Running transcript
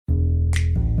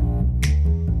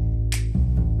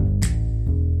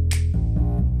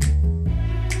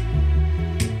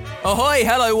Ahoy,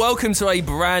 hello, welcome to a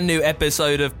brand new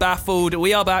episode of Baffled.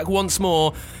 We are back once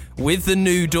more with the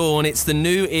new dawn. It's the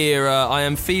new era. I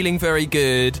am feeling very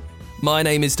good. My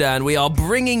name is Dan. We are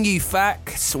bringing you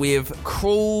facts. We have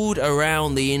crawled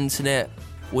around the internet.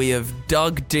 We have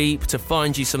dug deep to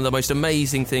find you some of the most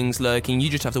amazing things lurking. You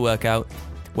just have to work out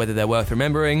whether they're worth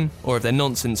remembering or if they're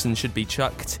nonsense and should be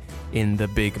chucked in the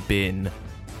big bin.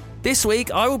 This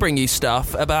week, I will bring you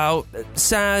stuff about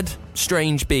sad,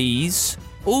 strange bees.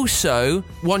 Also,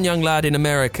 one young lad in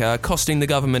America costing the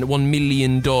government $1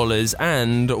 million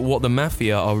and what the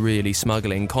mafia are really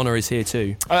smuggling. Connor is here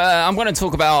too. I'm going to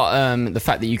talk about the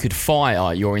fact that you could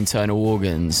fire your internal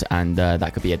organs and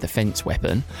that could be a defence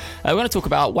weapon. We're going to talk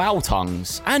about wow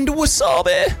tongues and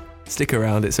wasabi. Stick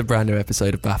around, it's a brand new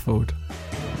episode of Baffled.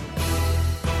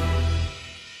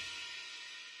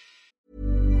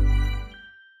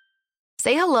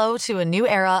 Say hello to a new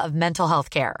era of mental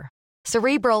health care.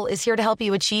 Cerebral is here to help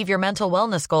you achieve your mental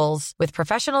wellness goals with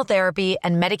professional therapy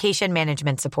and medication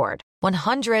management support.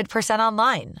 100%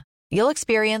 online. You'll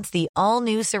experience the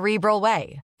all-new Cerebral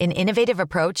Way, an innovative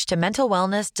approach to mental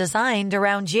wellness designed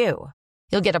around you.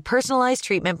 You'll get a personalized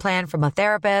treatment plan from a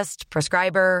therapist,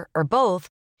 prescriber, or both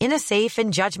in a safe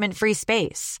and judgment-free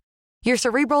space. Your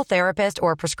Cerebral therapist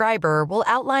or prescriber will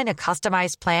outline a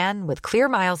customized plan with clear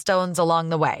milestones along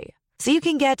the way, so you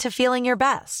can get to feeling your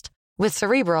best. With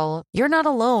Cerebral, you're not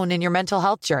alone in your mental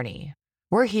health journey.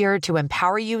 We're here to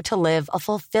empower you to live a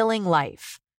fulfilling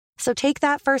life. So take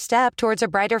that first step towards a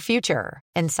brighter future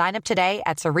and sign up today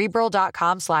at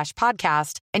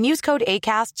Cerebral.com/podcast and use code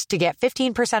ACAST to get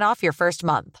 15% off your first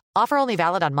month. Offer only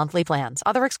valid on monthly plans.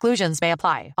 Other exclusions may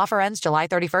apply. Offer ends July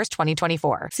 31st,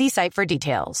 2024. See site for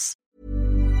details. Do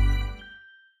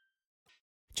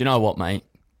you know what, mate?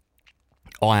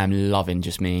 I am loving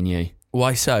just me and you.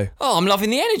 Why so? Oh, I'm loving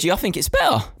the energy. I think it's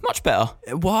better. Much better.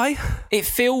 Why? It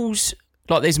feels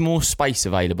like there's more space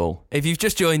available. If you've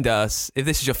just joined us, if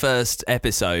this is your first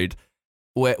episode,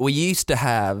 we used to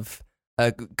have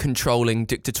a controlling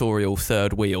dictatorial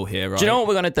third wheel here, right? Do you know what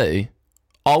we're going to do?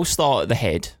 I'll start at the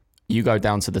head, you go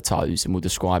down to the toes, and we'll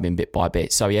describe him bit by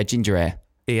bit. So he had ginger hair.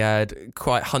 He had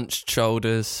quite hunched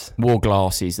shoulders. Wore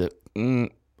glasses that I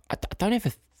don't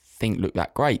ever think looked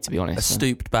that great, to be honest. A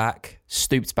stooped back.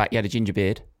 Stooped back. He had a ginger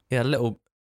beard. Yeah, a little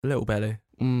belly.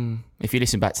 If you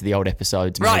listen back to the old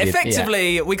episodes. Right, maybe,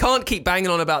 effectively, we can't keep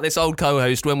banging on about this old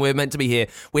co-host when we're meant to be here.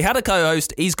 We had a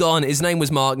co-host, he's gone, his name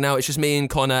was Mark, now it's just me and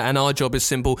Connor, and our job is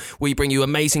simple. We bring you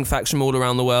amazing facts from all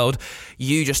around the world.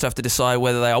 You just have to decide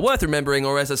whether they are worth remembering,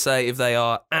 or as I say, if they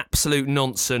are absolute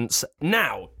nonsense.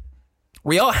 Now,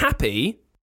 we are happy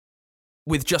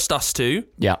with just us two.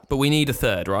 Yeah. But we need a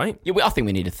third, right? Yeah, I think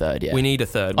we need a third, yeah. We need a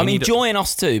third. Join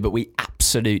us too, but we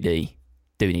absolutely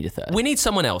do need a third. We need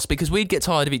someone else because we'd get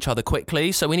tired of each other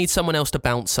quickly, so we need someone else to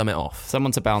bounce something off.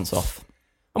 Someone to bounce off.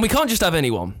 And we can't just have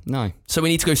anyone. No. So we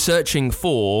need to go searching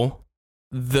for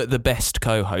the best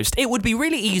co-host. It would be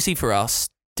really easy for us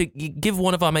to give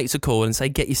one of our mates a call and say,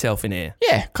 get yourself in here.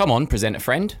 Yeah, come on, present a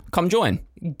friend. Come join.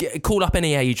 Call up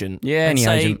any agent. Yeah, any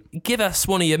agent. Give us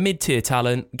one of your mid-tier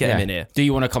talent, get him in here. Do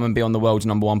you want to come and be on the world's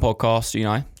 #1 podcast, you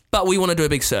know? But we want to do a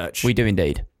big search. We do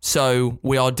indeed. So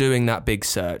we are doing that big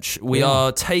search. We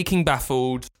are taking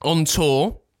Baffled on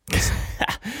tour,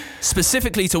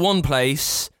 specifically to one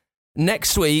place.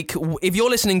 Next week, if you're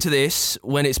listening to this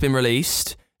when it's been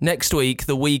released, next week,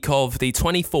 the week of the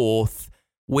 24th,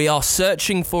 we are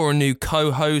searching for a new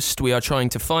co-host. We are trying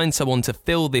to find someone to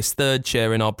fill this third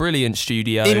chair in our brilliant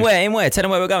studio. In where? Tell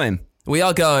them where we're going. We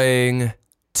are going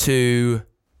to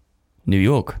New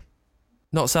York.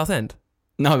 Not Southend.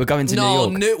 No, we're going to New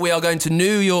York. We are going to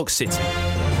New York City.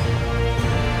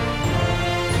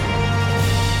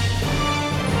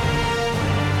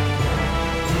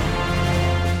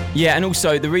 Yeah, and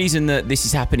also the reason that this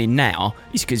is happening now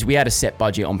is because we had a set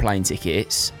budget on plane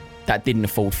tickets that didn't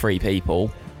afford 3 people.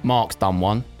 Mark's done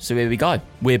one, so here we go.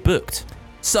 We're booked.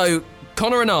 So,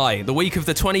 Connor and I, the week of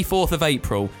the 24th of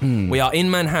April, we are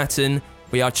in Manhattan.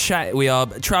 We are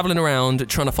travelling around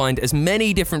trying to find as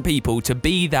many different people to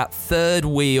be that third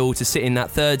wheel, to sit in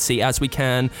that third seat as we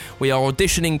can. We are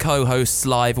auditioning co-hosts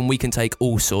live, and we can take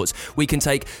all sorts. We can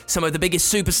take some of the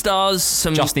biggest superstars,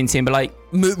 some Justin Timberlake,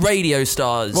 radio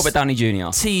stars, Robert Downey Jr.,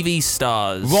 TV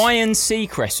stars. Ryan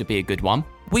Seacrest would be a good one.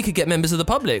 We could get members of the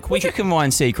public. What do you reckon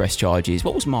Ryan Seacrest charges?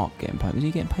 What was Mark getting paid? Was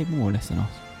he getting paid more or less than us?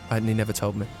 He never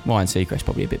told me. Ryan Seacrest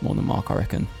probably a bit more than Mark, I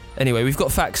reckon. Anyway, we've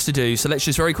got facts to do, so let's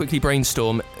just very quickly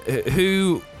brainstorm.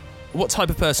 What type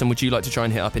of person would you like to try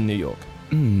and hit up in New York?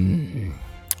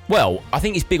 Well, I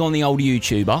think it's big on the old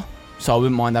YouTuber, so I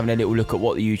wouldn't mind having a little look at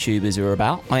what the YouTubers are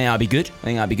about. I think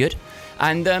that'd be good.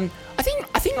 And I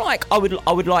think like I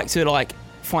would like to like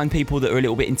find people that are a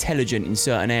little bit intelligent in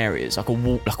certain areas, like a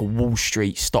Wall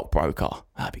Street stockbroker.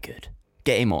 That'd be good.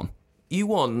 Get him on. You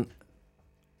want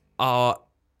our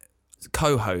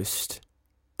co-host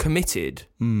committed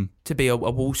to be a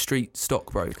Wall Street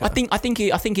stockbroker? I think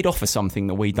he'd offer something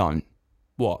that we don't.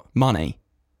 What? Money.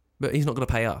 But he's not going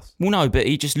to pay us. Well, no, but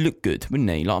he'd just look good, wouldn't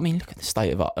he? Like, I mean, look at the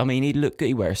state of it. I mean, he'd look good.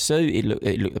 He'd wear a suit. He'd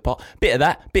look the part. Bit of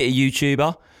that. Bit of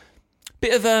YouTuber.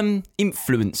 Bit of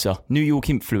influencer. New York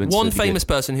influencer. One famous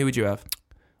person. Who would you have?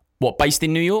 What, based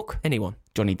in New York? Anyone.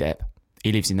 Johnny Depp.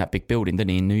 He lives in that big building, doesn't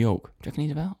he, in New York? Do you reckon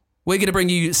he's about? We're going to bring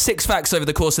you 6 facts over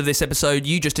the course of this episode.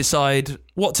 You just decide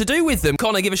what to do with them.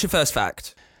 Connor, give us your first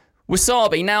fact.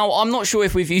 Wasabi. Now, I'm not sure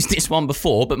if we've used this one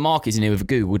before, but Mark is in here with a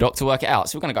Google Doc to work it out,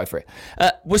 so we're going to go for it.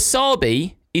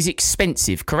 Wasabi is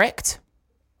expensive, correct?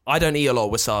 I don't eat a lot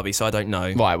of wasabi, so I don't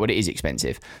know. Right, well, it is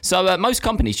expensive. So most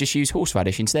companies just use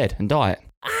horseradish instead and dye it.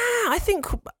 I think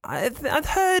I've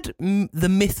heard the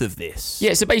myth of this.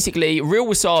 Yeah, so basically, real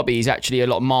wasabi is actually a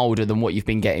lot milder than what you've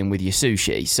been getting with your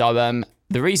sushi. So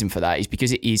the reason for that is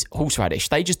because it is horseradish.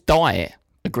 They just dye it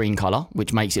a green colour,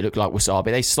 which makes it look like wasabi.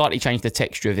 They slightly change the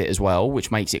texture of it as well,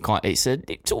 which makes it it's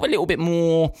sort of a little bit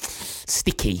more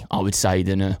sticky, I would say,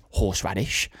 than a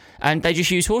horseradish. And they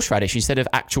just use horseradish instead of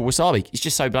actual wasabi. It's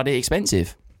just so bloody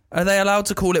expensive. Are they allowed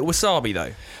to call it wasabi,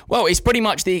 though? Well, it's pretty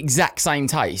much the exact same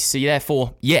taste. So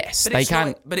therefore, yes, they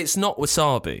can. But it's not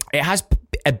wasabi. It has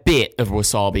a bit of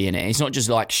wasabi in it. It's not just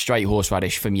like straight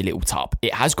horseradish from your little tub.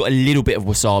 It has got a little bit of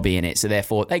wasabi in it, so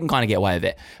therefore they can kind of get away with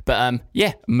it. But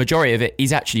majority of it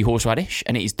is actually horseradish,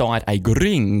 and it is dyed a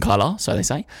green colour, so they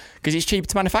say, because it's cheaper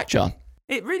to manufacture.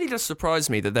 It really does surprise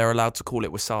me that they're allowed to call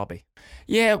it wasabi.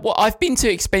 Yeah, well, I've been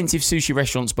to expensive sushi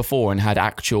restaurants before and had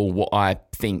actual, what I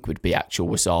think would be actual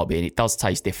wasabi, and it does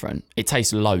taste different. It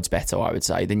tastes loads better, I would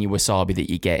say, than your wasabi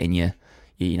that you get in your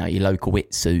local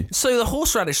Witsu. So the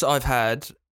horseradish that I've had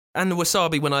and the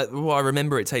wasabi, when I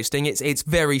remember it tasting, it's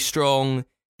very strong.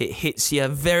 It hits you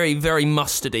very, very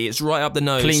mustardy. It's right up the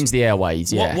nose. Cleans the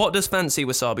airways, yeah. What does fancy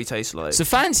wasabi taste like? So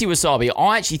fancy wasabi,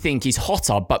 I actually think is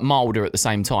hotter but milder at the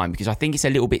same time, because I think it's a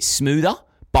little bit smoother,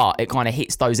 but it kind of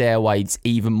hits those airways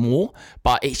even more.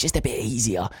 But it's just a bit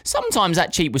easier. Sometimes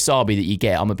that cheap wasabi that you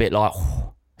get, I'm a bit like,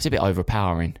 it's a bit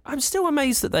overpowering. I'm still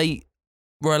amazed that they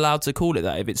were allowed to call it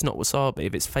that if it's not wasabi,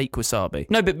 if it's fake wasabi.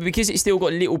 No, but because it's still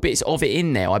got little bits of it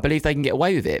in there, I believe they can get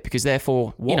away with it, because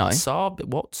therefore, Wasabi?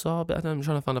 What sabi? I'm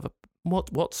trying to find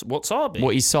what's sabi?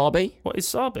 What is sabi? What is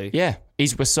sabi? Yeah,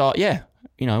 is wasabi? Yeah,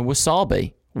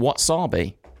 wasabi. What's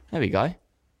sabi? There we go.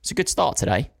 It's a good start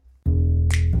today.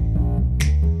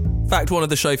 Fact 1 of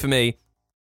the show for me.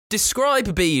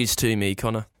 Describe bees to me,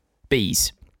 Connor.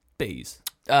 Bees.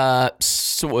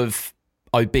 Sort of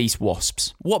obese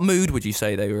wasps. What mood would you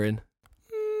say they were in?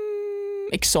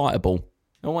 Excitable.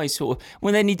 Always sort of.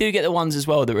 Well, then you do get the ones as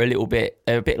well that are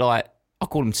they're a bit like, I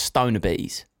call them stoner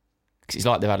bees. Because it's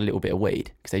like they've had a little bit of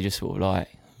weed. Because they just sort of like,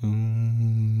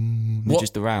 they're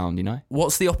just around,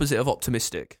 What's the opposite of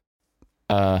optimistic?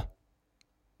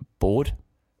 Bored.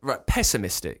 Right,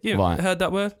 pessimistic. You right. Heard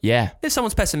that word? Yeah. If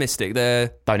someone's pessimistic,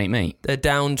 don't eat meat. They're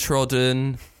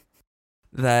downtrodden.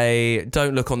 They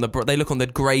don't look on they look on the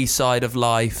grey side of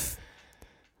life.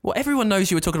 Well, everyone knows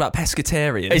you were talking about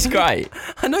pescatarian. It's great.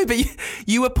 I know, but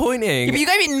you were pointing. Yeah, but you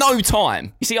gave it no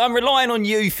time. You see, I'm relying on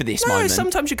you for this moment. No,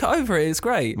 sometimes you cut over it. It's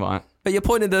great. Right. But you're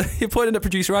pointing at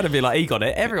producer Adam, being like, he got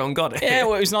it. Everyone got it. Yeah,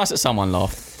 well, it was nice that someone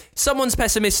laughed. Someone's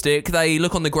pessimistic. They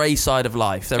look on the grey side of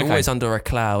life. They're always under a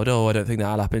cloud. Oh, I don't think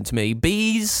that'll happen to me.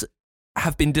 Bees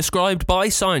have been described by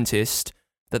scientists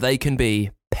that they can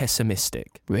be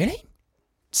pessimistic. Really?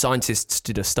 Scientists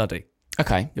did a study.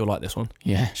 Okay. You'll like this one.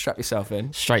 Yeah. Strap yourself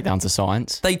in. Straight down to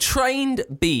science. They trained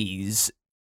bees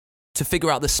to figure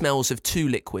out the smells of 2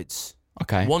 liquids.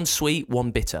 Okay. One sweet,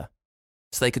 one bitter.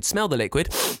 So they could smell the liquid.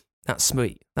 That's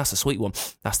sweet. That's the sweet one.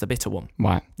 That's the bitter one.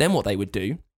 Right. Then what they would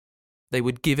do, they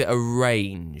would give it a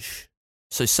range.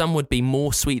 So some would be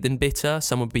more sweet than bitter.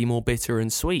 Some would be more bitter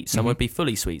and sweet. Some would be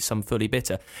fully sweet. Some fully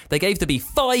bitter. They gave the bee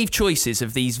 5 choices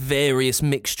of these various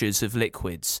mixtures of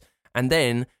liquids. And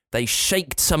then they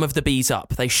shaked some of the bees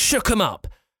up. They shook them up.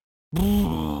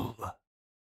 And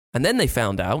then they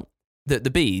found out that the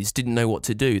bees didn't know what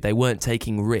to do. They weren't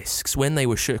taking risks. When they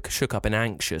were shook up and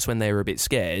anxious, when they were a bit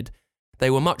scared, they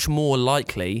were much more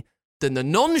likely than the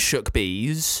non-shook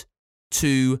bees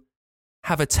to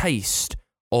have a taste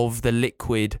of the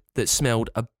liquid that smelled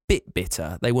a bit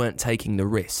bitter. They weren't taking the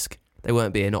risk. They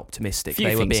weren't being optimistic.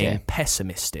 They were being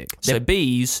pessimistic. So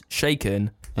bees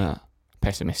shaken.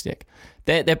 Pessimistic.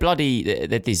 They're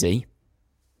dizzy.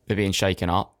 They're being shaken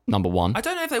up. number one. I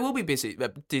don't know if they will be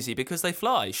dizzy because they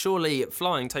fly. Surely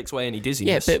flying takes away any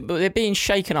dizziness. Yeah, but they're being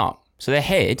shaken up. So their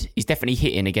head is definitely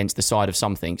hitting against the side of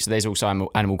something. So there's also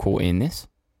animal cruelty in this.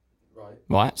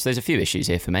 Right. So there's a few issues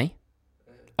here for me.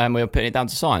 And we're putting it down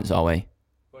to science, are we?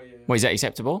 Well, is that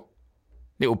acceptable?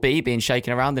 Little bee being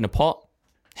shaken around in a pot,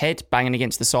 head banging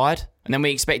against the side, and then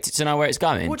we expect it to know where it's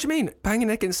going. What do you mean? Banging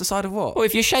against the side of what? Well,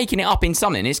 if you're shaking it up in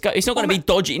something, it's not going to be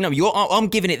dodgy. No, I'm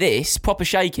giving it this, proper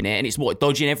shaking it, and it's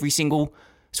dodging every single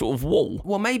sort of wall.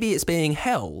 Well, maybe it's being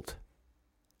held.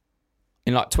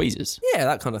 In like tweezers? Yeah,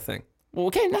 that kind of thing. Well,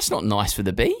 again, that's not nice for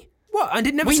the bee. What? I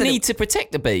did never. We need to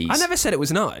protect the bees. I never said it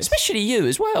was nice. Especially you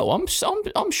as well. I'm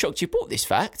shocked you brought this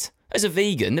fact. As a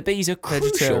vegan, the bees are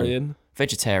crucial.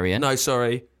 Vegetarian. No,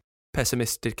 sorry.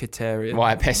 Pessimisticitarian.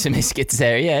 Right,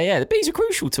 pessimisticitarian. Yeah. The bees are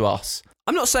crucial to us.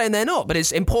 I'm not saying they're not, but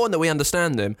it's important that we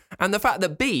understand them. And the fact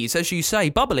that bees, as you say,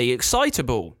 bubbly,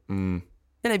 excitable,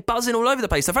 buzzing all over the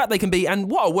place. The fact they can be,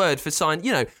 and what a word for science.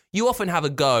 You often have a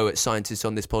go at scientists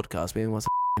on this podcast, being what's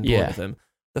the point of them.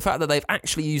 The fact that they've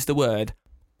actually used the word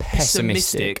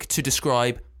pessimistic to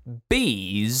describe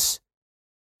bees.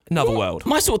 Another world.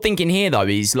 My sort of thinking here, though,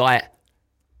 is like,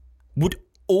 would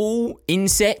all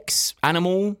insects,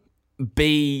 animal,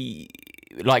 be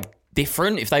like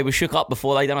different if they were shook up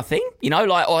before they done a thing? I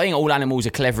think all animals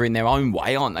are clever in their own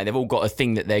way, aren't they? They've all got a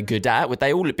thing that they're good at. Would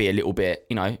they all be a little bit,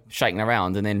 shaking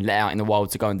around and then let out in the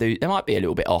wild to go and do? They might be a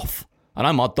little bit off. I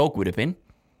know my dog would have been.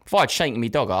 If I'd shaken my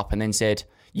dog up and then said,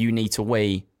 you need to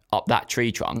wee up that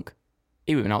tree trunk,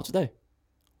 he would have been able to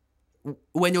do.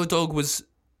 When your dog was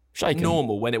shaken,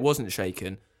 normal, when it wasn't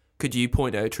shaken, could you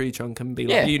point at a tree trunk and be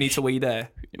like, you need to wee there?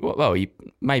 Well,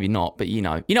 maybe not, but you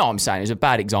know what I'm saying. It's a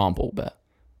bad example, but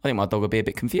I think my dog would be a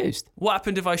bit confused. What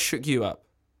happened if I shook you up?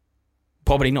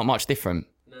 Probably not much different.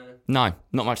 No,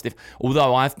 not much different.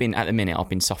 Although I've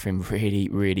been suffering really,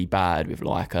 really bad with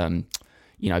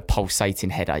pulsating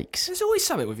headaches. There's always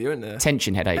something with you, isn't there?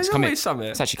 Tension headaches. There's always something.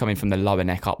 It's actually coming from the lower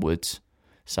neck upwards,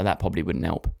 so that probably wouldn't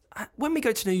help. When we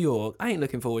go to New York, I ain't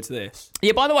looking forward to this.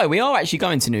 Yeah, by the way, we are actually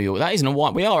going to New York. That isn't a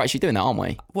white. We are actually doing that, aren't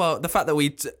we? Well, the fact that we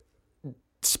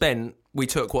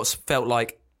took what felt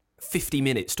like 50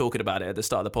 minutes talking about it at the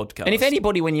start of the podcast. And if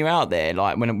anybody, when you're out there,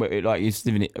 when you're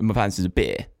living in my pants as a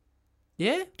beer,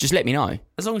 just let me know.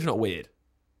 As long as you're not weird.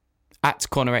 At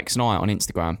ConnorXNight on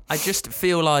Instagram. I just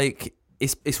feel like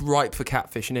it's ripe for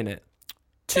catfishing, innit?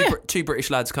 Two British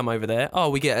lads come over there. Oh,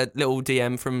 we get a little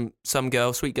DM from some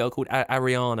girl, sweet girl called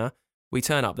Ariana. We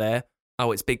turn up there.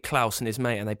 Oh, it's Big Klaus and his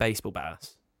mate, and they baseball bat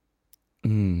us.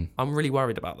 I'm really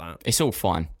worried about that. It's all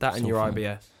fine. That and your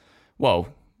IBS. Well,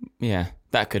 yeah,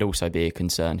 that could also be a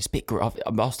concern. It's a bit.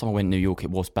 Last time I went to New York, it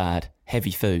was bad.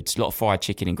 Heavy foods, a lot of fried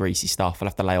chicken and greasy stuff. I'll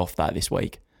have to lay off that this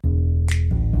week.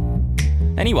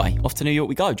 Anyway, off to New York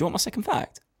we go. Do you want my second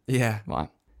fact? Yeah. Right.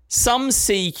 Some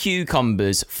sea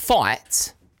cucumbers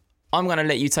fight. I'm going to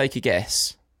let you take a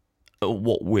guess at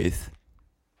what with.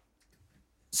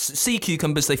 Sea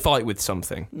cucumbers, they fight with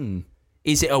something.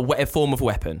 Is it a form of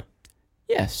weapon?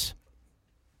 Yes.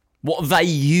 What they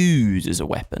use as a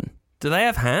weapon. Do they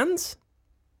have hands?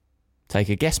 Take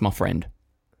a guess, my friend.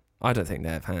 I don't think they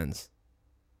have hands.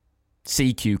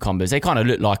 Sea cucumbers. They kind of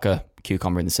look like a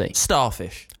cucumber in the sea.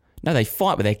 Starfish. No, they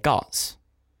fight with their guts.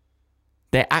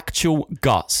 Their actual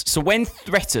guts. So when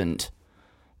threatened,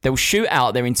 they'll shoot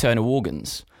out their internal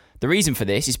organs. The reason for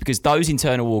this is because those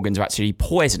internal organs are actually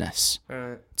poisonous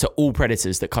to all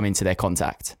predators that come into their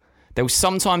contact. They'll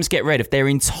sometimes get rid of their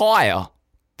entire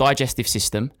digestive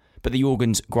system, but the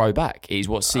organs grow back. It is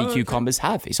what sea cucumbers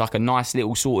have. It's like a nice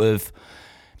little sort of,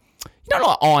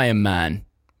 like Iron Man.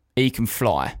 He can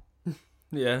fly.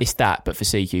 Yeah. It's that, but for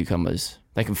sea cucumbers.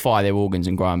 They can fire their organs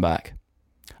and grow them back.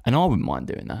 And I wouldn't mind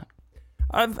doing that.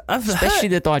 Especially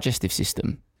the digestive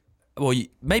system. Well,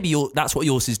 maybe that's what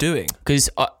yours is doing. Because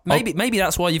maybe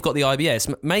that's why you've got the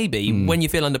IBS. Maybe when you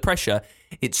feel under pressure,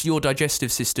 it's your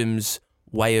digestive system's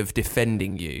way of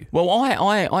defending you. Well, I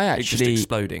actually... It's just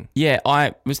exploding. Yeah,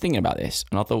 I was thinking about this,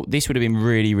 and I thought this would have been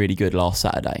really, really good last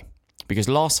Saturday. Because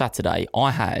last Saturday,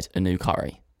 I had a new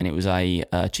curry, and it was a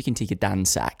chicken tikka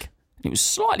dansak. And it was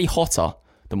slightly hotter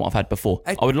than what I've had before.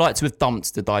 I would like to have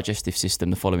dumped the digestive system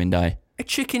the following day. A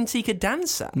chicken tikka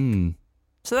dansak?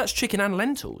 So that's chicken and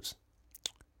lentils?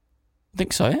 I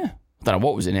think so, yeah. I don't know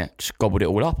what was in it. Just gobbled it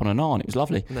all up on a naan. It was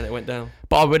lovely. And then it went down.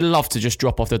 But I would love to just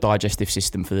drop off the digestive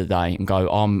system for the day and go,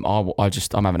 I'm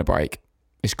having a break.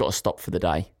 It's got to stop for the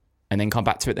day. And then come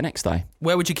back to it the next day.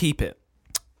 Where would you keep it?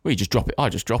 Well, you just drop it. I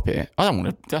just drop it. I don't want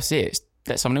to. That's it.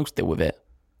 Let someone else deal with it.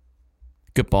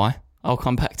 Goodbye. I'll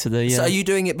come back to the... So are you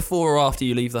doing it before or after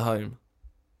you leave the home?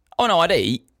 Oh, no, I'd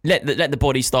eat. Let the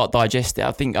body start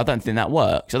digesting. I don't think that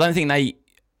works. I don't think they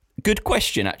Good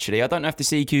question, actually. I don't know if the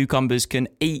sea cucumbers can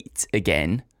eat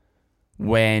again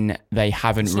when they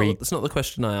haven't That's not the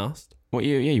question I asked. What?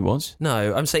 Yeah, you was.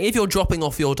 No, I'm saying if you're dropping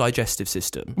off your digestive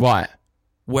system, Right.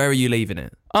 where are you leaving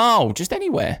it? Oh, just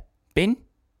anywhere. Bin?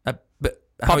 But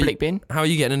Public bin? How are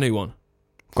you getting a new one?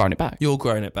 Growing it back. You're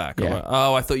growing it back. Yeah. Alright.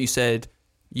 Oh, I thought you said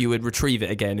you would retrieve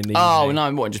it again in the Oh, evening.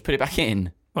 no, what? Just put it back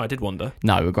in? Oh, I did wonder.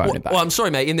 No, we're growing it back. Well, I'm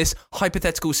sorry, mate. In this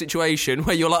hypothetical situation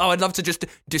where you're like, oh, I'd love to just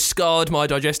discard my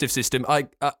digestive system, I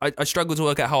struggle to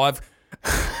work out how I've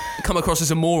come across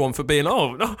as a moron for being,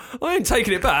 oh, no, I ain't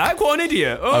taking it back. What an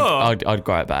idiot. Oh. I'd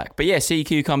grow it back. But yeah, sea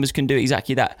cucumbers can do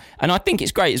exactly that. And I think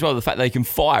it's great as well, the fact they can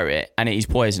fire it and it is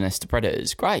poisonous to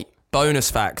predators. Great.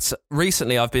 Bonus facts.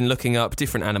 Recently, I've been looking up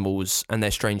different animals and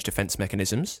their strange defense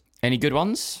mechanisms. Any good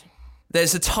ones?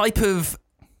 There's a type of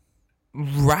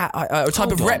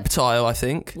Hold on. reptile, I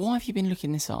think. Why have you been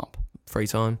looking this up? Free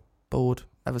time. Bored.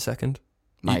 Have a second.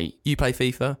 Mate, You play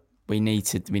FIFA. we need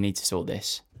to sort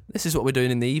this. This is what we're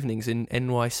doing in the evenings in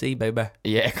NYC, baby.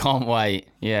 Yeah, can't wait.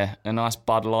 Yeah, a nice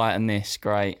Bud Light and this.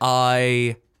 Great.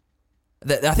 I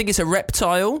think it's a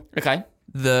reptile Okay.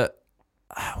 that...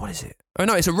 What is it? Oh,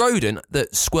 no, it's a rodent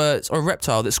that squirts... Or a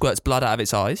reptile that squirts blood out of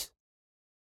its eyes.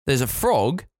 There's a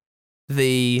frog,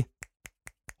 the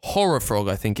horror frog,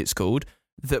 I think it's called,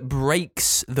 that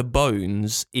breaks the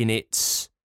bones in its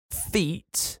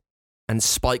feet and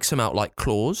spikes them out like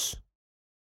claws.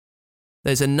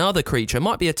 There's another creature, it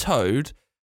might be a toad,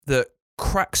 that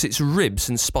cracks its ribs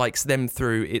and spikes them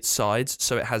through its sides,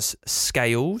 so it has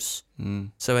scales.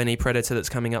 So any predator that's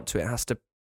coming up to it has to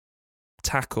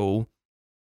tackle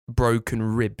broken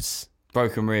ribs.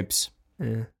 Broken ribs.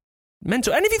 Yeah.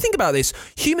 Mental. And if you think about this,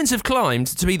 humans have climbed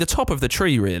to be the top of the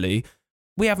tree, really.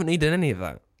 We haven't needed any of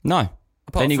that. No.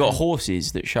 Apart Then you got from-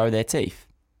 horses that show their teeth.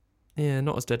 Yeah,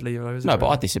 not as deadly, though, is it? No, but I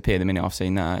really? disappear the minute I've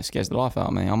seen that. It scares the life out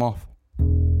of me. I'm off.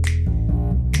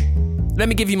 Let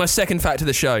me give you my second fact of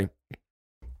the show.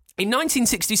 In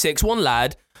 1966, one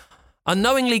lad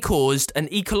unknowingly caused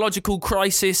an ecological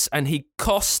crisis and he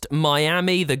cost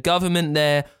Miami, the government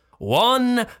there,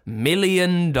 $1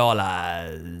 million.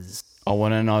 I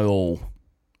want to know all.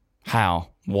 How?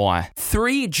 Why?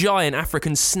 3 giant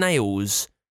African snails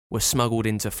were smuggled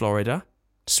into Florida.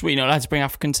 Sweet, not allowed to bring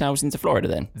African snails into Florida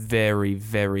then? Very,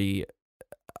 very...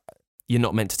 You're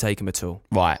not meant to take them at all.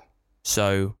 Right.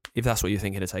 So if that's what you're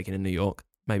thinking of taking in New York,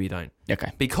 maybe don't.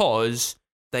 Okay. Because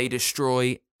they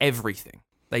destroy everything.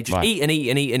 They just Right. eat and eat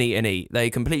and eat and eat and eat. They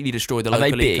completely destroy the Are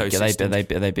local they big? ecosystem.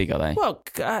 Are they big, are they? Well,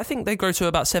 I think they grow to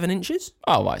about 7 inches.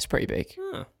 Oh, right, it's pretty big.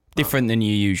 Different than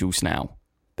your usual snail.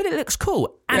 But it looks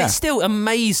cool. And Yeah. it's still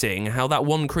amazing how that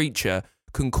one creature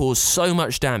can cause so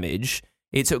much damage.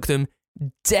 It took them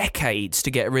decades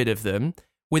to get rid of them.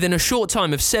 Within a short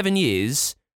time of 7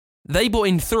 years, they brought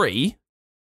in 3.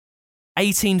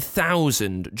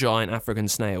 18,000 giant African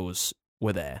snails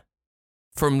were there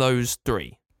from those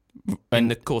 3 in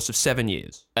the course of 7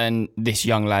 years. And this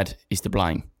young lad is to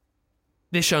blame.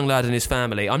 This young lad and his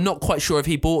family, I'm not quite sure if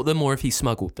he bought them or if he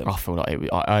smuggled them. I feel like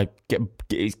I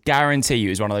guarantee you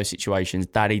it was one of those situations.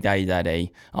 Daddy,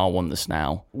 I want the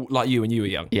snail. Like you when you were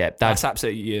young. Yeah, That's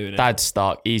absolutely you. Isn't it? Dad's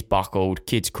stuck. He's buckled.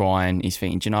 Kid's crying. He's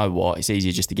thinking, do you know what? It's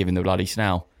easier just to give him the bloody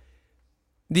snail.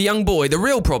 The young boy, the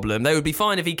real problem, they would be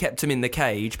fine if he kept him in the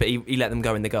cage, but he let them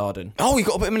go in the garden. Oh, you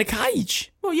got to put him in a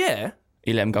cage. Well, yeah.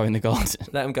 He let him go in the garden.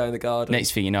 Let them go in the garden.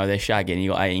 Next thing you know, they're shagging.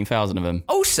 You got 18,000 of them.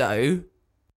 Also,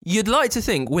 you'd like to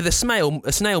think with a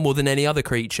snail more than any other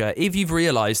creature, if you've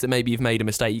realised that maybe you've made a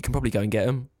mistake, you can probably go and get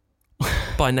them.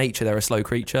 By nature, they're a slow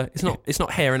creature. It's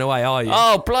not herring away, are you?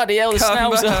 Oh, bloody hell, the Come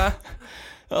snails back. are...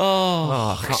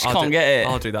 Oh, I just can't get it.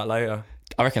 I'll do that later.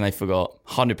 I reckon they forgot.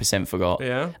 100% forgot.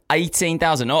 Yeah.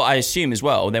 18,000. Oh, I assume as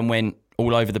well, then went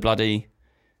all over the bloody...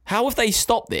 How have they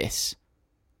stopped this?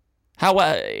 How,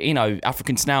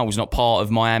 African snail was not part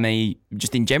of Miami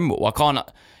just in general. I can't...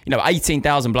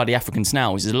 18,000 bloody African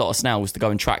snails is a lot of snails to go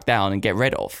and track down and get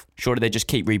rid of. Surely they just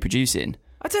keep reproducing.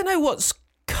 I don't know what's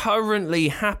currently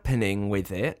happening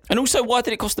with it. And also, why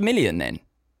did it cost $1 million then?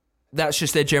 That's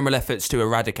just their general efforts to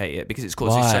eradicate it because it's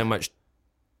causing Right. so much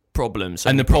problems.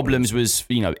 And the problems was,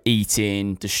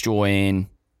 eating, destroying...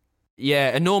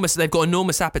 Yeah, enormous. They've got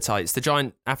enormous appetites. The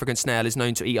giant African snail is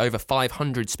known to eat over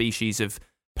 500 species of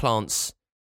plants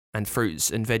and fruits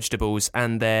and vegetables,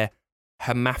 and they're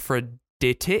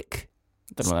hermaphroditic.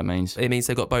 Don't know what that means. It means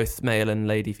they've got both male and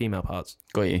lady female parts.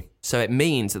 Got you. So it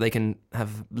means that they can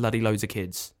have bloody loads of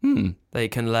kids. Hmm. They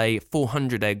can lay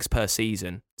 400 eggs per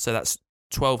season. So that's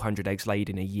 1,200 eggs laid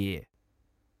in a year.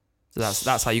 So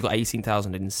that's how you got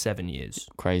 18,000 in 7 years.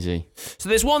 Crazy. So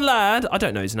there's one lad, I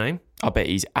don't know his name. I bet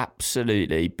he's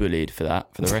absolutely bullied for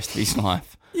that for the rest of his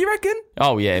life. You reckon?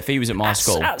 Oh, yeah, if he was at my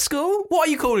school. At school? What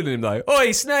are you calling him, though?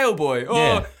 Oi, Snail Boy. Oh,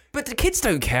 Yeah. But the kids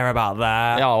don't care about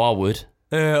that. Oh, I would.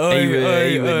 Oi, He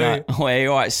would know. Oh, hey,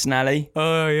 all right, Snally.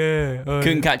 Oh, yeah. Oi.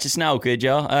 Couldn't catch a snail, could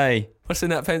ya? Hey. What's in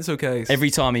that pencil case? Every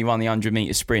time he won the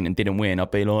 100-metre sprint and didn't win,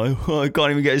 I'd be like, oh, I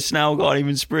can't even get a snail, can't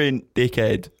even sprint,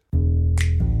 dickhead.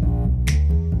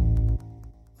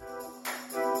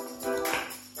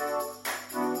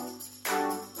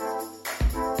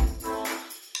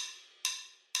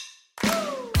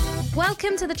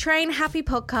 Welcome to the Train Happy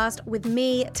podcast with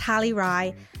me, Tally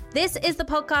Rye. This is the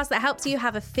podcast that helps you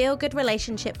have a feel-good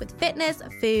relationship with fitness,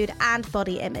 food, and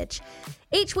body image.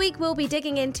 Each week, we'll be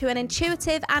digging into an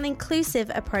intuitive and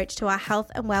inclusive approach to our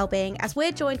health and well-being as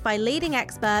we're joined by leading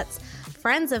experts,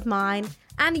 friends of mine,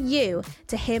 and you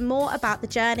to hear more about the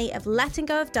journey of letting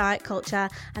go of diet culture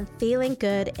and feeling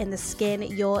good in the skin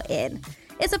you're in.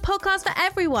 It's a podcast for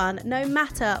everyone, no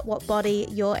matter what body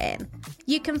you're in.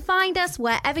 You can find us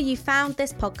wherever you found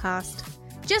this podcast.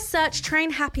 Just search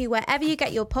Train Happy wherever you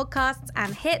get your podcasts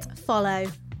and hit follow.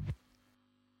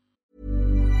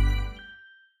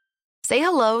 Say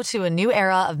hello to a new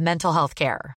era of mental health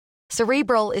care.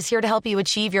 Cerebral is here to help you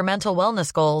achieve your mental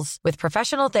wellness goals with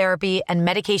professional therapy and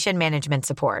medication management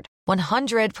support.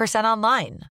 100%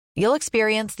 online. You'll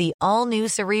experience the all-new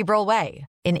Cerebral Way,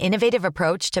 an innovative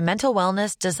approach to mental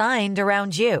wellness designed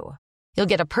around you. You'll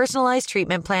get a personalized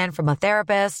treatment plan from a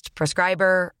therapist,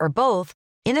 prescriber, or both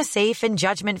in a safe and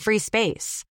judgment-free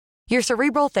space. Your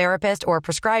Cerebral therapist or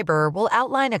prescriber will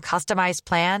outline a customized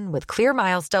plan with clear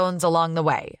milestones along the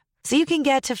way, so you can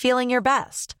get to feeling your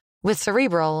best. With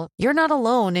Cerebral, you're not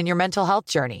alone in your mental health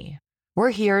journey.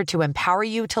 We're here to empower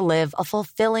you to live a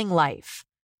fulfilling life.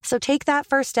 So take that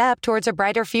first step towards a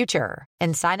brighter future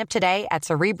and sign up today at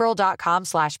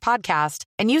Cerebral.com/podcast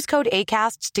and use code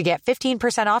ACAST to get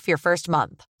 15% off your first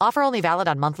month. Offer only valid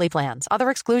on monthly plans.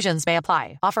 Other exclusions may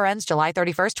apply. Offer ends July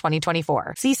 31st,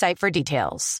 2024. See site for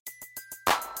details.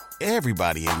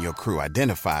 Everybody in your crew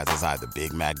identifies as either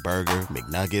Big Mac Burger,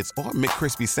 McNuggets, or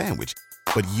McCrispy Sandwich.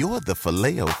 But you're the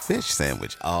Filet-O-Fish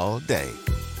Sandwich all day.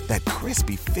 That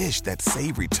crispy fish, that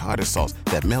savory tartar sauce,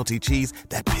 that melty cheese,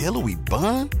 that pillowy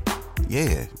bun.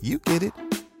 Yeah, you get it.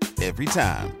 Every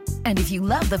time. And if you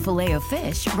love the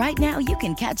Filet-O-Fish, right now you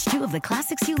can catch two of the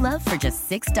classics you love for just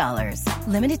 $6.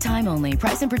 Limited time only.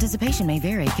 Price and participation may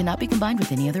vary. Cannot be combined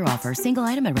with any other offer. Single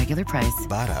item at regular price.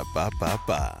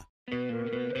 Ba-da-ba-ba-ba.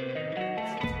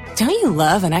 Don't you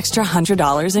love an extra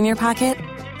 $100 in your pocket?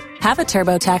 Have a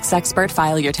TurboTax expert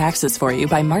file your taxes for you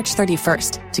by March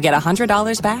 31st to get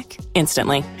 $100 back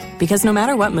instantly. Because no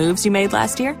matter what moves you made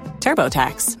last year,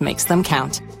 TurboTax makes them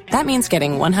count. That means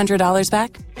getting $100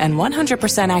 back and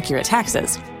 100% accurate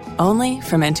taxes, only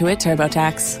from Intuit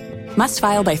TurboTax. Must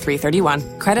file by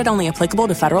 3/31. Credit only applicable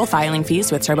to federal filing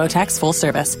fees with TurboTax full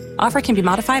service. Offer can be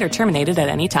modified or terminated at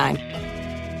any time.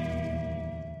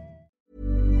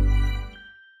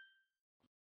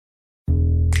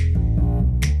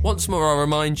 Once more, I'll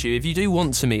remind you, if you do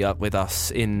want to meet up with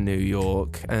us in New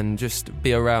York and just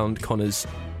be around Connor's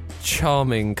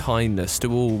charming kindness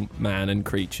to all man and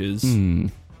creatures,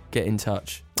 get in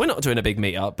touch. We're not doing a big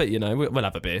meet-up, but, you know, we'll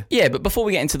have a beer. Yeah, but before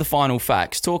we get into the final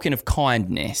facts, talking of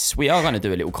kindness, we are going to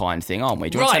do a little kind thing, aren't we?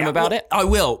 Do you want to tell them about it? I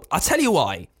will. I'll tell you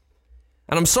why.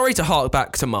 And I'm sorry to hark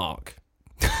back to Mark.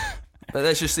 But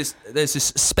there's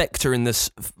this spectre in the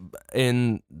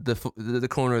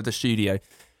corner of the studio.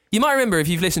 You might remember, if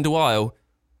you've listened a while,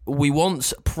 we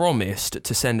once promised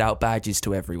to send out badges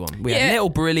to everyone. We had little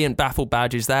brilliant baffled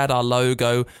badges. They had our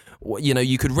logo. You know,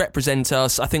 you could represent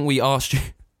us. I think we asked you.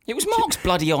 It was Mark's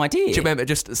bloody idea. Do you remember,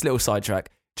 just this little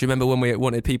sidetrack, do you remember when we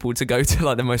wanted people to go to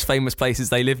like the most famous places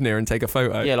they live near and take a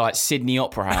photo? Yeah, like Sydney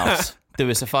Opera House.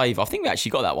 Do us a favour. I think we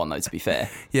actually got that one, though, to be fair.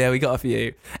 Yeah, we got a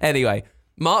few. Anyway,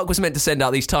 Mark was meant to send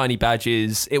out these tiny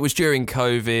badges. It was during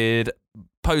COVID.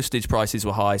 Postage prices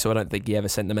were high, so I don't think he ever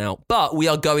sent them out. But we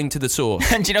are going to the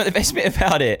source. And do you know the best bit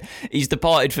about it? He's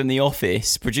departed from the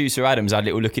office. Producer Adams had a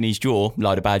little look in his drawer,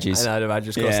 load of badges. I know, the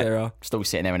badges, of course there are. Still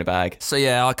sitting there in a bag. So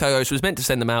yeah, our co-host was meant to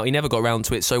send them out. He never got around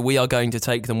to it, so we are going to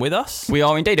take them with us. We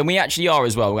are indeed, and we actually are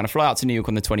as well. We're going to fly out to New York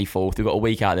on the 24th. We've got a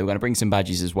week out there. We're going to bring some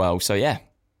badges as well. So yeah.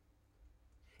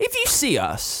 If you see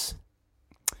us,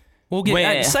 we'll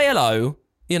get say hello,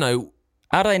 you know.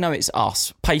 How do they know it's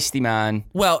us? Pasty man.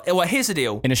 Well, here's the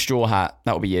deal. In a straw hat.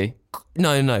 That will be you.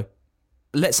 No.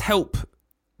 Let's help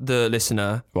the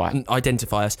listener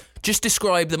identify us. Just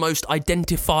describe the most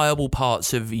identifiable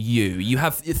parts of you. You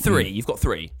have three. You've got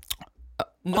three.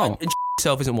 No,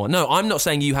 yourself isn't one. No, I'm not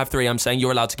saying you have three. I'm saying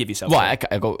you're allowed to give yourself right,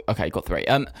 three. Okay, got three.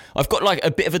 I've got like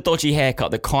a bit of a dodgy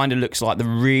haircut that kind of looks like the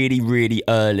really, really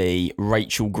early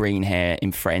Rachel Green hair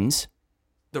in Friends.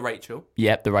 The Rachel.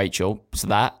 Yep, the Rachel. So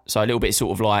a little bit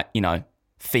sort of like, you know,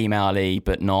 female-y,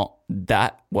 but not.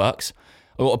 That works.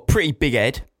 I've got a pretty big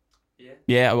head.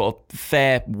 Yeah, I've got a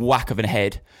fair whack of a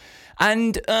head.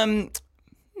 And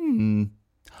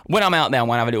when I'm out there, I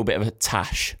want to have a little bit of a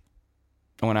tash.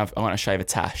 I want to shave a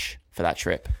tash for that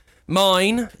trip.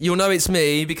 Mine, you'll know it's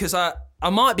me because I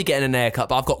might be getting an haircut,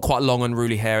 but I've got quite long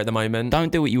unruly hair at the moment.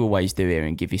 Don't do what you always do here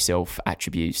and give yourself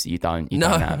attributes that you don't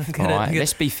have. I'm All right?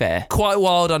 Let's be fair. Quite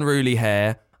wild unruly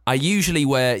hair. I usually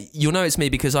wear, you'll know it's me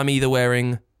because I'm either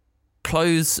wearing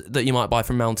clothes that you might buy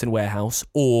from Mountain Warehouse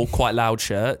or quite loud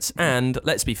shirts. And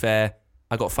let's be fair,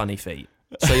 I got funny feet.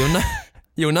 So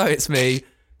you'll know it's me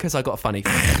because I got funny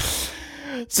feet.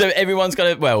 So everyone's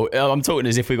going to, I'm talking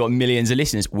as if we've got millions of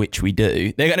listeners, which we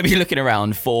do. They're going to be looking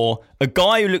around for a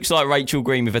guy who looks like Rachel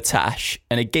Green with a tash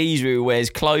and a geezer who wears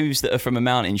clothes that are from a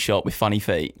mountain shop with funny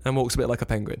feet. And walks a bit like a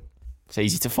penguin. It's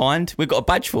easy to find. We've got a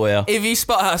badge for you. If you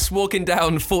spot us walking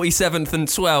down 47th and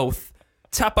 12th,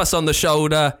 tap us on the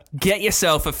shoulder, get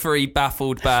yourself a free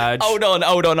Baffled badge. Hold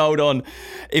on.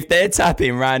 If they're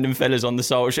tapping random fellas on the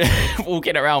social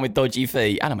walking around with dodgy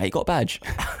feet, Anna, mate, you got a badge.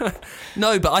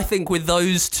 No, but I think with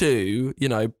those two, you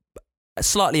know, a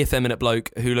slightly effeminate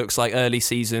bloke who looks like early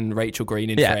season Rachel Green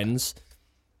in Friends,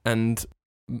 and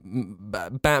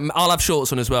I'll have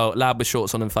shorts on as well, lad with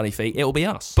shorts on and funny feet. It'll be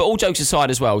us. But all jokes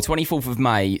aside as well, 24th of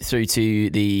May through to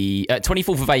the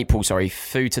 24th of April,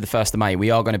 through to the 1st of May, we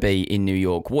are going to be in New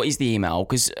York. What is the email?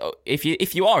 Because if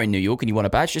you are in New York and you want a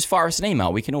badge, just fire us an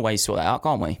email. We can always sort that out,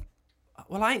 can't we?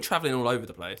 Well, I ain't travelling all over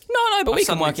the place. No, but we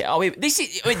can work it out. This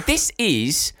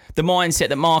is the mindset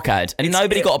that Mark had, and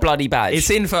nobody got a bloody badge. It's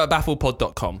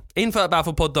info@bafflepod.com.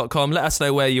 Info@bafflepod.com. Let us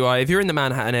know where you are. If you're in the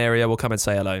Manhattan area, we'll come and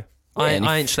say hello. I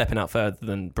ain't schlepping out further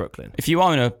than Brooklyn. If you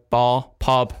own a bar,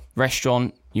 pub,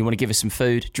 restaurant, you want to give us some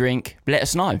food, drink, let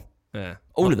us know. Yeah.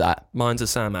 All of that. Mine's a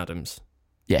Sam Adams.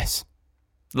 Yes.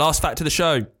 Last fact of the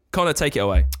show. Connor, take it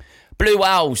away. Blue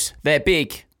whales. They're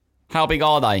big. How big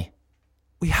are they?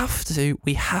 We have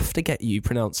to get you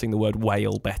pronouncing the word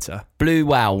whale better. Blue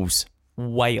whales.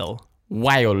 Whale.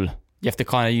 Whale. You have to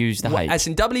kind of use the H. As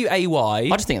in W-A-Y. I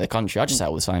just think of the country. I just say it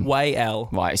all the same. Whale.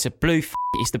 Right, it's a blue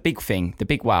it's the big thing, the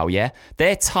big whale, yeah?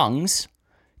 Their tongues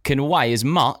can weigh as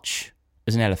much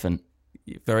as an elephant.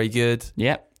 Very good.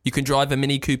 Yep. You can drive a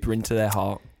Mini Cooper into their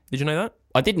heart. Did you know that?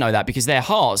 I did know that because their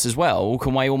hearts as well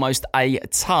can weigh almost a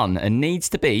ton and needs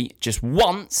to beat just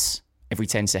once every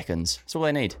 10 seconds. That's all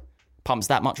they need. Pumps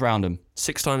that much round them.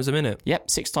 6 times a minute?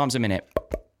 Yep, 6 times a minute.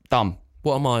 Done.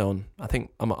 What am I on? I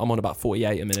think I'm on about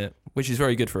 48 a minute, which is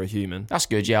very good for a human. That's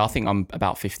good, yeah. I think I'm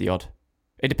about 50 odd.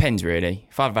 It depends, really.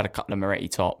 If I've had a couple of Moretti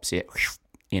tops,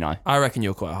 you know. I reckon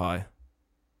you're quite high.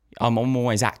 I'm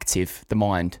always active, the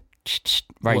mind.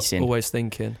 Racing. Always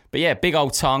thinking. But yeah, big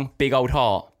old tongue, big old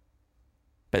heart.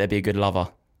 But they'd be a good lover.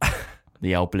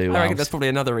 The old blue whales. I reckon that's probably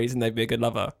another reason they'd be a good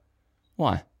lover.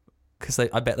 Why? Because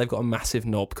I bet they've got a massive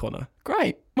knob, Connor.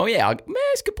 Great. Well, yeah,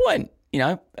 it's a good point. You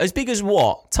know, as big as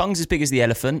what? Tongue's as big as the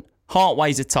elephant. Heart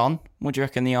weighs a ton. What do you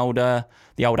reckon the old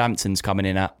Hampton's coming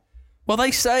in at? Well,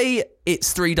 they say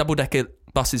it's 3 double-decker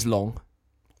buses long.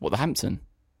 What, the Hampton?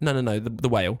 No, the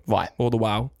whale. Right. Or the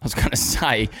wow. I was going to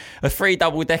say, a 3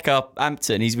 double-decker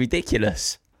Hampton is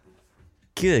ridiculous.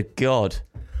 Good God.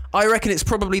 I reckon it's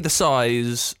probably the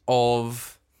size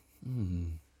of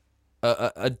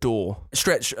a door.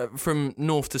 Stretch from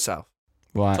north to south.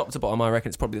 Right. Top to bottom, I reckon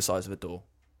it's probably the size of a door.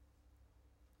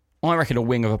 I reckon a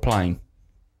wing of a plane.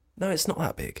 No, it's not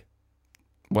that big.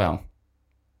 Well.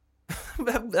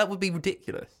 that would be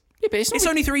ridiculous. Yeah, but it's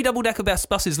only 3 double-decker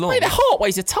buses long. Wait, their heart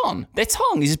weighs a ton. Their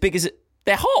tongue is as big as it.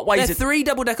 Their heart weighs. They're 3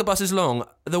 double-decker buses long.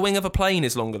 The wing of a plane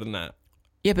is longer than that.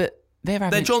 Yeah, but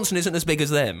their Johnson isn't as big as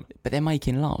them. But they're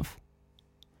making love.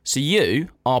 So you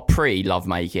are pre-love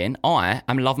making. I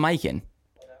am love making.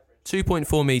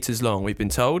 2.4 metres long, we've been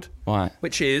told. Right.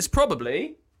 Which is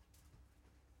probably...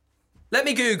 Let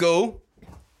me Google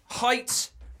height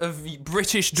of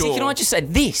British door. See, can I just say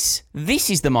this?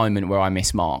 This is the moment where I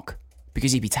miss Mark.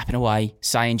 Because he'd be tapping away,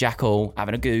 saying jack all,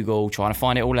 having a Google, trying to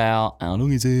find it all out. How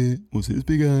long is it? What's it as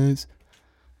big as?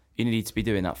 You need to be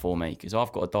doing that for me, because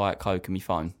I've got a Diet Coke and my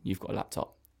phone. You've got a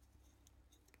laptop.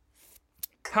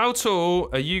 How tall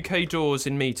are UK doors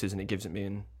in metres? And it gives it me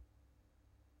in...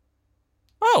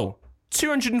 Oh,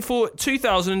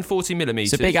 2,040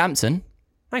 millimetres. It's a big Hampton.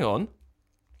 Hang on.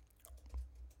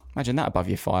 Imagine that above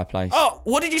your fireplace. Oh,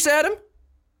 what did you say, Adam?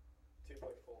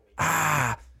 2.4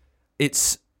 metres.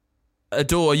 It's... A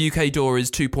UK door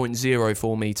is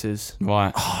 2.04 metres.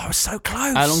 Right. Oh, I was so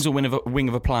close. How long's a wing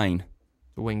of a plane?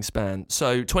 The wingspan.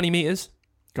 So, 20 metres.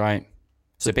 Great.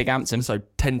 So big Hampton. So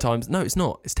 10 times... No, it's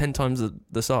not. It's 10 times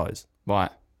the size.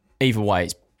 Right. Either way,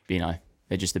 it's,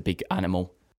 they're just a big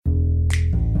animal.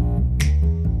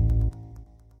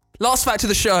 Last fact of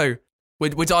the show.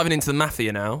 We're diving into the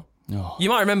Mafia now. Oh. You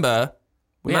might remember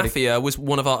Mafia was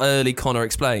one of our early Connor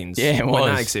Explains. Yeah, it was.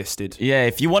 When that existed. Yeah,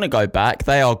 if you want to go back,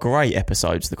 they are great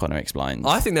episodes, the Connor Explains.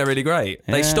 I think they're really great.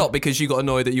 Yeah. They stopped because you got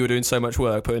annoyed that you were doing so much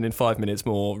work, putting in 5 minutes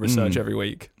more research every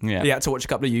week. Yeah. You had to watch a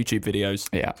couple of YouTube videos.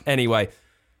 Yeah. Anyway,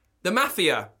 the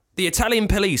Mafia. The Italian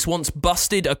police once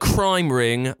busted a crime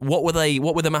ring. What were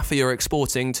the Mafia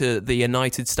exporting to the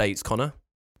United States, Connor?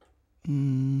 I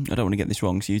don't want to get this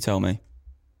wrong, so you tell me.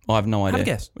 I have no idea. Have a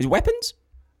guess. Is it weapons?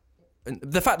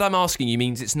 The fact I'm asking you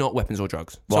means it's not weapons or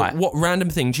drugs. Right. So what random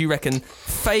thing do you reckon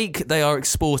fake they are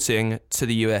exporting to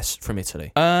the US from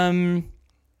Italy?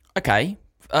 Okay.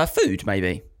 Food,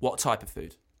 maybe. What type of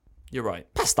food? You're right.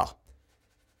 Pasta.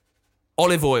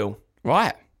 Olive oil.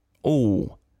 Right.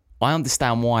 Oh, I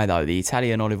understand why, though. The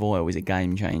Italian olive oil is a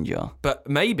game changer. But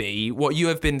maybe what you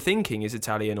have been thinking is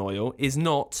Italian oil is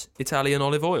not Italian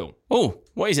olive oil. Oh,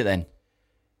 what is it then?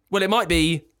 Well, it might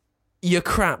be your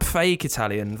crap fake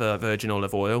Italian virgin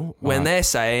olive oil when they're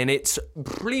saying it's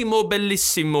primo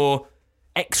bellissimo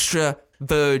extra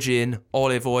virgin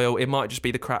olive oil. It might just be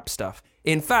the crap stuff.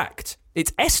 In fact,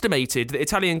 it's estimated that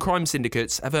Italian crime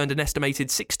syndicates have earned an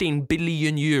estimated 16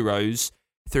 billion euros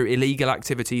through illegal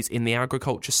activities in the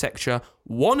agriculture sector.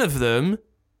 One of them,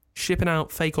 shipping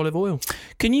out fake olive oil.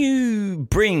 Can you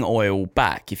bring oil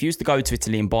back? If you used to go to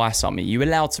Italy and buy something, are you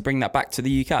allowed to bring that back to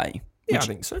the UK? Yeah, I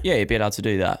think so. Yeah, you'd be allowed to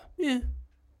do that. Yeah.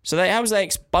 So how was they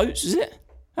exposed, is it?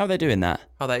 How are they doing that?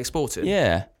 How they export it?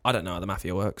 Yeah. I don't know how the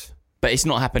Mafia works. But it's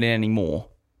not happening anymore.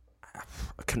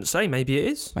 I couldn't say. Maybe it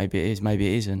is. Maybe it is,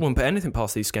 maybe it isn't. Wouldn't put anything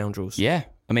past these scoundrels. Yeah.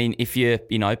 I mean, if you're,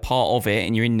 part of it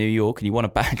and you're in New York and you want a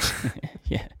badge,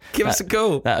 yeah. Give us a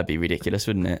call. That'd be ridiculous,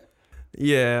 wouldn't it?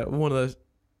 Yeah, one of those.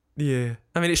 Yeah.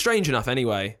 I mean, it's strange enough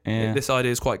anyway. Yeah. This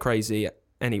idea is quite crazy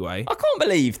anyway. I can't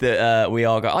believe that we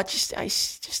are going.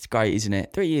 It's just great, isn't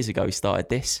it? 3 years ago we started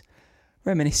this.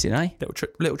 Reminiscing, eh?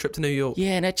 Little trip to New York.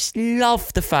 Yeah, and I just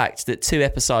love the fact that 2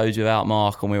 episodes without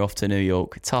Mark and we're off to New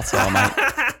York. Ta-ta,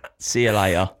 mate. See you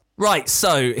later. Right,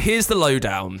 so here's the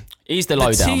lowdown. Here's the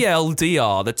lowdown. The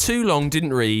TLDR, the too long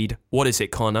didn't read. What is it,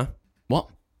 Connor? What?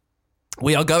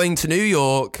 We are going to New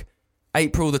York,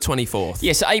 April the 24th.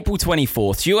 Yeah, so April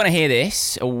 24th. So you're going to hear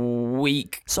this a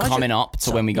week coming up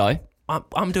to when we go.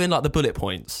 I'm doing like the bullet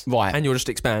points. Right. And you're just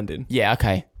expanding. Yeah,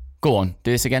 okay. Go on.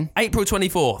 Do this again. April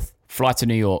 24th. Fly to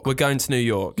New York. We're going to New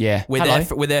York. Yeah.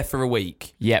 We're there for a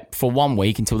week. Yep, for 1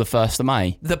 week until the 1st of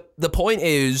May. The point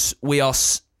is we are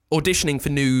auditioning for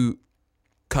new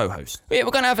co-hosts. Yeah,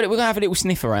 we're gonna have a little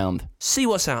sniff around. See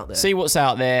what's out there. See what's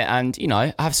out there and,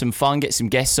 have some fun, get some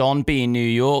guests on, be in New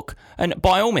York. And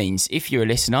by all means, if you're a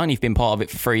listener and you've been part of it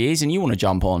for 3 years and you want to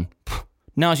jump on,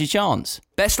 now's your chance.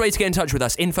 Best way to get in touch with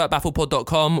us,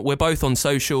 info@bafflepod.com. We're both on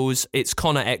socials. It's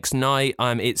Connor X Knight.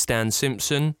 I'm It's Dan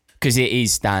Simpson. Because it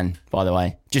is Dan, by the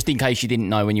way. Just in case you didn't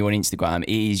know when you're on Instagram, it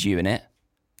is you, innit?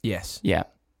 Yes. Yeah.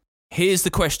 Here's the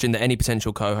question that any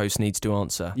potential co-host needs to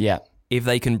answer. Yeah. If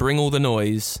they can bring all the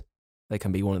noise, they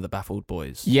can be one of the Baffled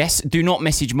Boys. Yes, do not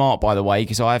message Mark, by the way,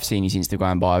 because I have seen his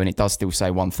Instagram bio and it does still say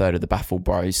 1/3 of the Baffled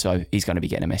Bros, so he's going to be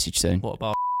getting a message soon. What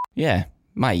about? Yeah,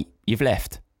 mate, you've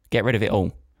left. Get rid of it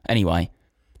all. Anyway.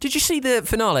 Did you see the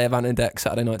finale of Ant and Dec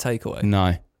Saturday Night Takeaway?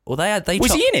 No. Well,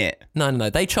 Was he in it? No.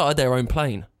 They chartered their own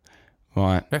plane.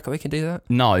 Right. Reckon we can do that?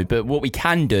 No, but what we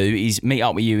can do is meet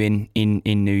up with you in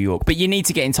New York. But you need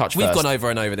to get in touch We've first. gone over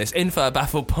and over this.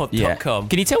 info@bafflepod.com. Yeah.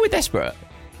 Can you tell we're desperate?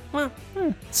 Well,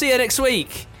 see you next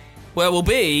week, where we'll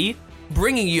be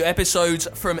bringing you episodes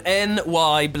from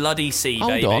NY Bloody Sea,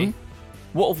 baby. Hold on.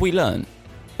 What have we learned?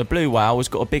 The blue whale has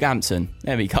got a big Hampton.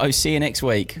 There we go. See you next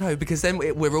week. No, because then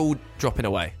we're all dropping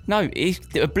away. No,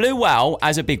 a blue whale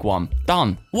has a big one.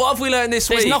 Done. What have we learned this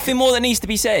week? There's nothing more that needs to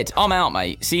be said. I'm out,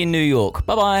 mate. See you in New York.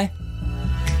 Bye-bye.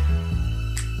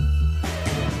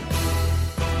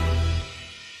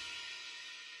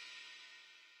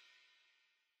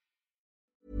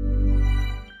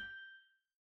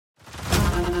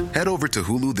 Head over to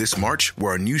Hulu this March,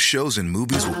 where our new shows and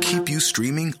movies will keep you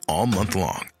streaming all month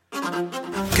long.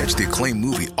 Catch the acclaimed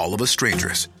movie All of Us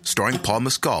Strangers, starring Paul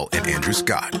Mescal and Andrew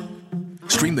Scott.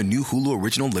 Stream the new Hulu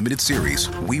original limited series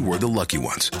We Were the Lucky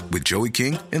Ones with Joey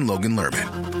King and Logan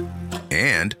Lerman.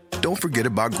 And don't forget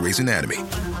about Grey's Anatomy.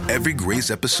 Every Grey's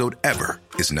episode ever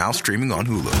is now streaming on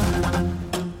Hulu.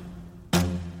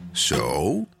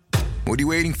 So, what are you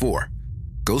waiting for?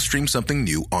 Go stream something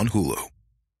new on Hulu.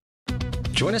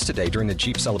 Join us today during the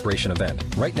Jeep Celebration event.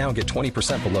 Right now, get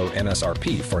 20% below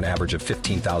MSRP for an average of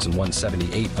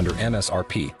 $15,178 under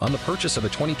MSRP on the purchase of a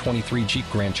 2023 Jeep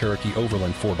Grand Cherokee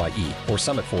Overland 4xE or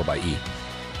Summit 4xE.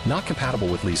 Not compatible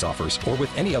with lease offers or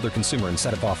with any other consumer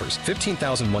incentive offers.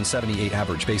 $15,178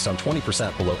 average based on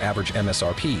 20% below average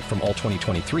MSRP from all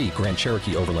 2023 Grand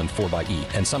Cherokee Overland 4xE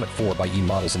and Summit 4xE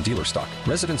models in dealer stock.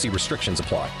 Residency restrictions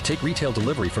apply. Take retail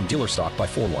delivery from dealer stock by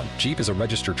 4/1. Jeep is a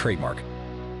registered trademark.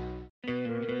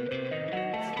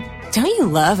 Don't you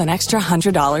love an extra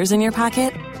 $100 in your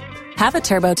pocket? Have a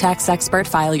TurboTax expert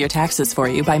file your taxes for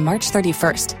you by March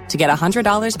 31st to get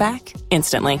 $100 back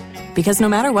instantly. Because no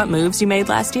matter what moves you made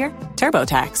last year,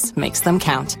 TurboTax makes them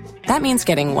count. That means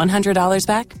getting $100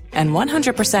 back and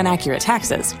 100% accurate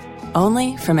taxes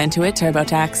only from Intuit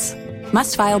TurboTax.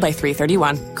 Must file by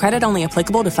 3/31. Credit only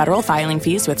applicable to federal filing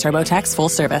fees with TurboTax full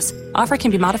service. Offer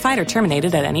can be modified or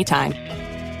terminated at any time.